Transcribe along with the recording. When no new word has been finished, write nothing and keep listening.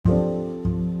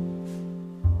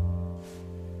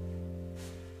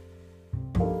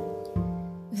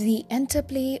The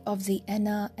interplay of the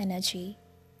inner energy.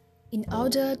 In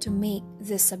order to make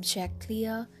this subject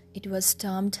clear, it was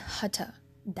termed Hatha,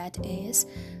 that is,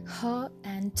 Ha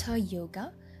and Ta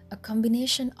Yoga, a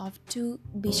combination of two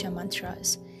Bija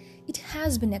mantras. It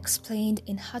has been explained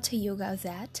in Hatha Yoga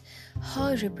that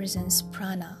Ha represents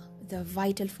prana, the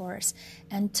vital force,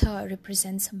 and Ta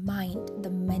represents mind,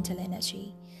 the mental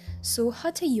energy. So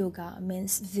Hatha Yoga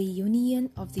means the union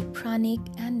of the pranic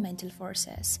and mental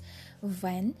forces.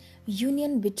 When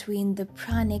union between the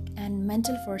pranic and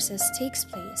mental forces takes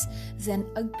place, then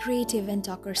a great event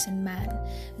occurs in man.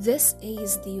 This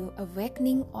is the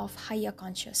awakening of higher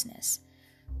consciousness.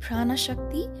 Prana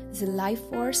Shakti, the life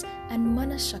force, and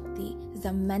Mana Shakti,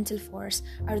 the mental force,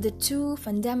 are the two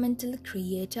fundamental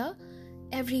creator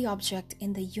every object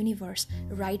in the universe,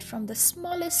 right from the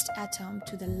smallest atom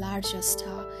to the largest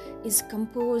star, is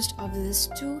composed of these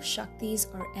two Shaktis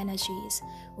or energies.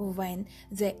 When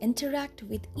they interact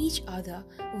with each other,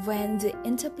 when the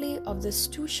interplay of these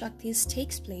two Shaktis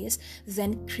takes place,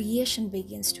 then creation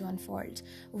begins to unfold.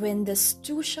 When these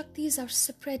two Shaktis are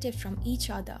separated from each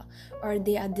other, or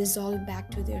they are dissolved back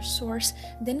to their source,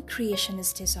 then creation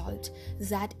is dissolved.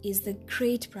 That is the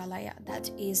great pralaya,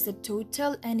 that is the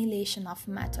total annihilation of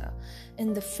matter.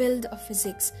 In the field of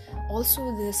physics,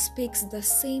 also this speaks the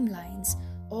same lines.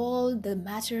 All the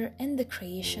matter in the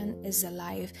creation is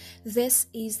alive. This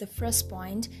is the first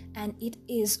point, and it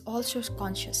is also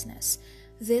consciousness.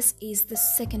 This is the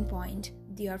second point.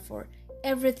 Therefore,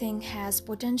 everything has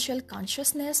potential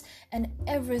consciousness and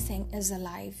everything is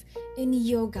alive. In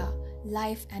yoga,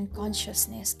 life and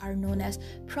consciousness are known as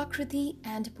Prakriti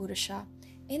and Purusha.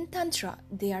 In Tantra,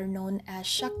 they are known as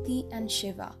Shakti and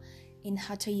Shiva. In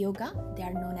Hatha Yoga, they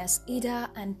are known as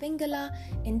Ida and Pingala,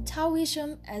 in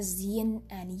Taoism as Yin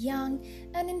and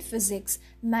Yang, and in physics,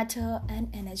 matter and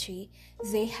energy.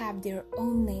 They have their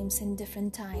own names in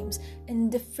different times,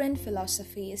 in different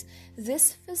philosophies.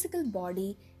 This physical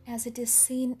body, as it is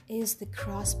seen, is the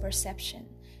gross perception.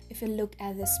 If you look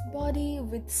at this body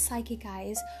with psychic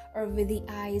eyes or with the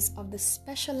eyes of the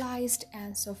specialized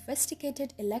and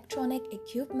sophisticated electronic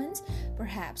equipment,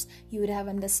 perhaps you would have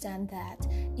understand that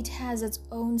it has its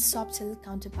own subtle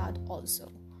counterpart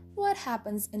also. What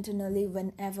happens internally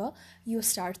whenever you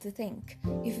start to think?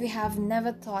 If you have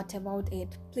never thought about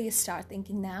it, please start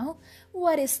thinking now.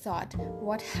 What is thought?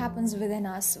 What happens within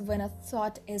us when a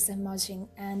thought is emerging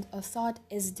and a thought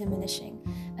is diminishing,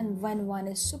 and when one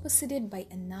is superseded by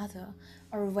another,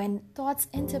 or when thoughts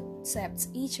intercept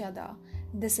each other?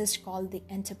 This is called the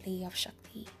interplay of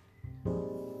Shakti.